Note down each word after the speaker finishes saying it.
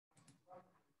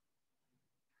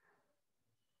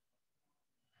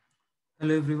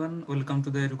Hello everyone, welcome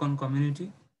to the Educon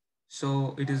community.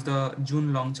 So it is the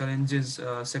June long challenges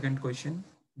second question.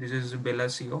 This is Bella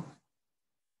CEO.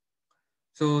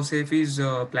 So SAFE is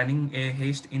planning a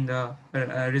haste in the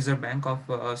Reserve Bank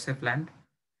of SAFE land.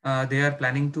 They are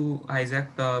planning to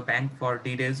hijack the bank for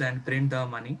D-days and print the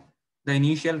money. The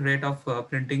initial rate of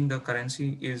printing the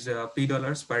currency is P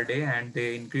dollars per day, and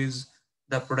they increase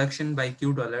the production by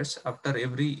Q dollars after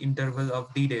every interval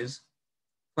of D-days.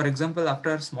 For example,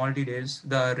 after small D-days,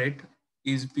 the rate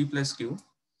is P plus Q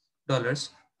dollars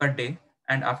per day,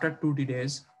 and after 2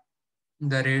 days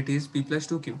the rate is P plus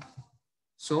 2Q.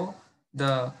 So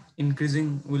the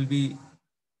increasing will be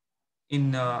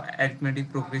in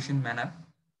arithmetic progression manner.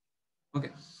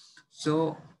 Okay,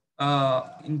 so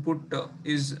input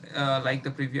is like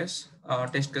the previous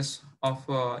test case of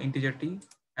integer t,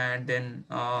 and then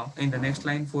in the next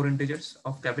line 4 integers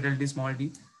of capital D, small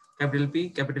d, capital P,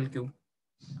 capital Q.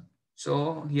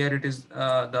 So here it is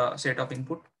the set of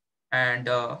input, and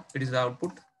it is the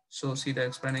output. So see the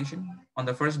explanation. On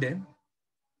the first day,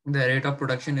 the rate of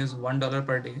production is $1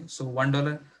 per day. So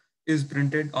 $1 is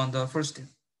printed on the first day.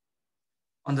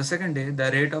 On the second day,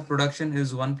 the rate of production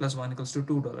is 1 plus 1 equals to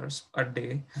 $2 a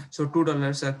day. So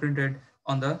 $2 are printed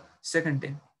on the second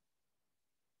day.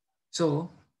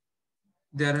 So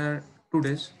there are 2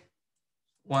 days,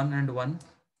 1 and 1.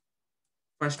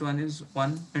 First one is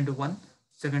 1 into 1.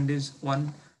 Second is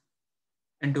 1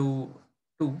 into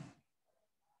 2.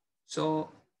 So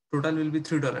total will be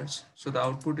 $3. So the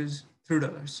output is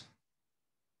 $3.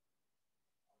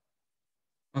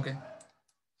 Okay.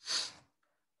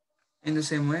 In the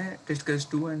same way, test case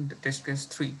 2 and test case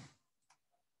 3.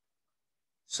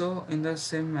 So in the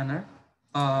same manner,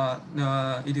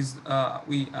 it is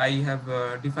I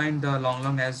have defined the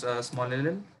long as small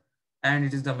ll, and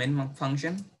it is the main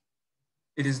function.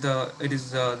 It is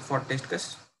for test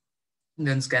case.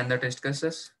 Then scan the test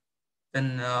cases.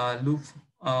 Then loop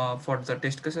for the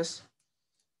test cases.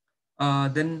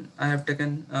 Then I have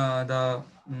taken the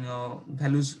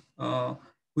values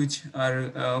which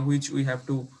we have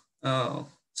to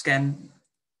scan.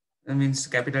 Means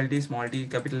capital T, small t,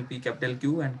 capital P, capital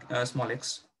Q, and small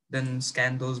x. Then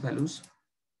scan those values,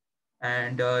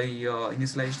 and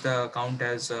initialize the count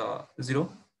as 0,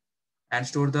 and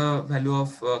store the value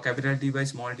of capital T by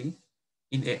small t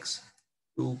in x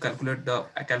to calculate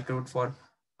for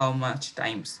how much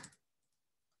times.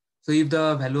 So if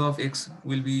the value of x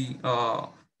will be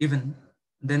even,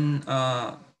 then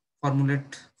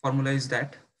formula is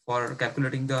that for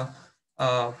calculating the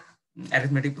uh,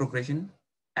 arithmetic progression,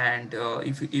 and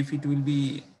if it will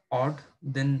be odd,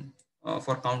 then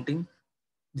for counting,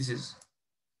 this is.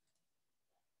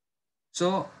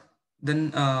 So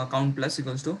then count plus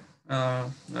equals to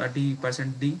d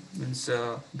percent d, means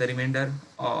the remainder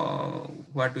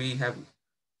what we have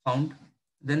found,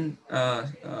 then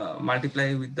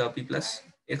multiply with the p plus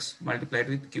x multiplied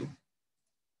with q.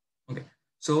 Okay,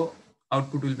 so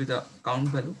output will be the count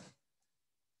value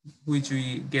which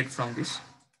we get from this.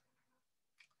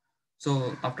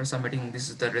 So after submitting, this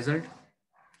is the result.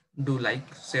 Do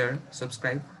like, share,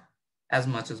 subscribe as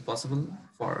much as possible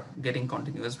for getting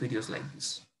continuous videos like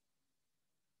this.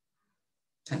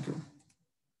 Thank you.